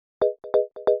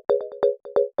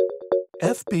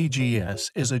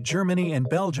FBGS is a Germany and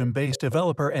Belgium-based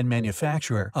developer and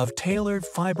manufacturer of tailored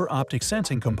fiber optic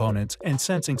sensing components and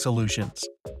sensing solutions.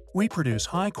 We produce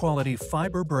high-quality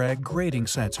fiber Bragg grating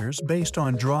sensors based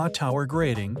on draw tower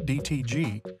grating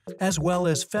 (DTG), as well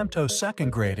as femtosecond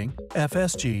grating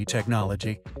 (FSG)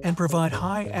 technology, and provide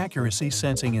high-accuracy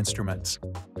sensing instruments.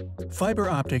 Fiber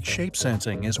optic shape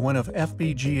sensing is one of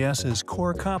FBGS's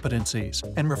core competencies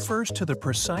and refers to the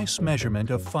precise measurement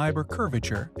of fiber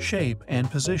curvature, shape,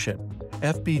 and position.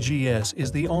 FBGS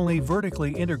is the only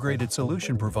vertically integrated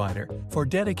solution provider for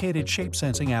dedicated shape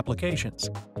sensing applications.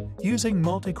 Using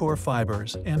multicore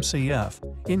fibers (MCF)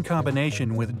 in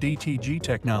combination with DTG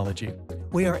technology,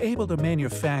 we are able to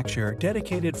manufacture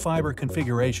dedicated fiber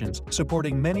configurations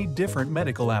supporting many different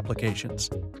medical applications.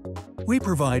 We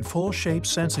provide full shape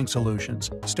sensing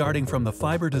solutions, starting from the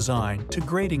fiber design to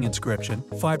grating inscription,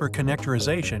 fiber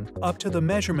connectorization, up to the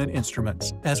measurement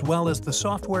instruments, as well as the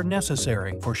software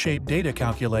necessary for shape data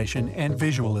calculation and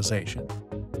visualization.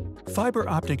 Fiber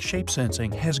optic shape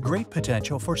sensing has great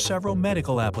potential for several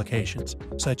medical applications,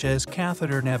 such as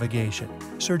catheter navigation,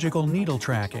 surgical needle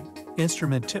tracking,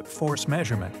 instrument tip force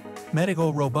measurement,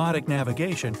 medical robotic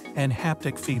navigation, and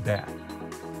haptic feedback.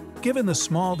 Given the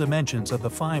small dimensions of the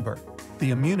fiber, the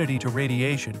immunity to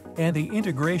radiation, and the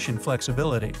integration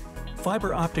flexibility,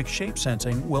 fiber optic shape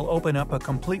sensing will open up a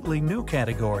completely new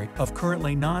category of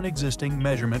currently non-existing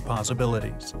measurement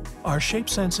possibilities. Our shape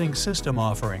sensing system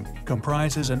offering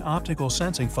comprises an optical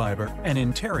sensing fiber, an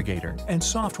interrogator, and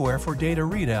software for data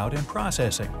readout and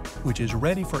processing, which is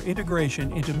ready for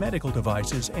integration into medical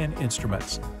devices and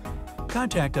instruments.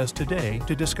 Contact us today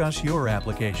to discuss your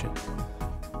application.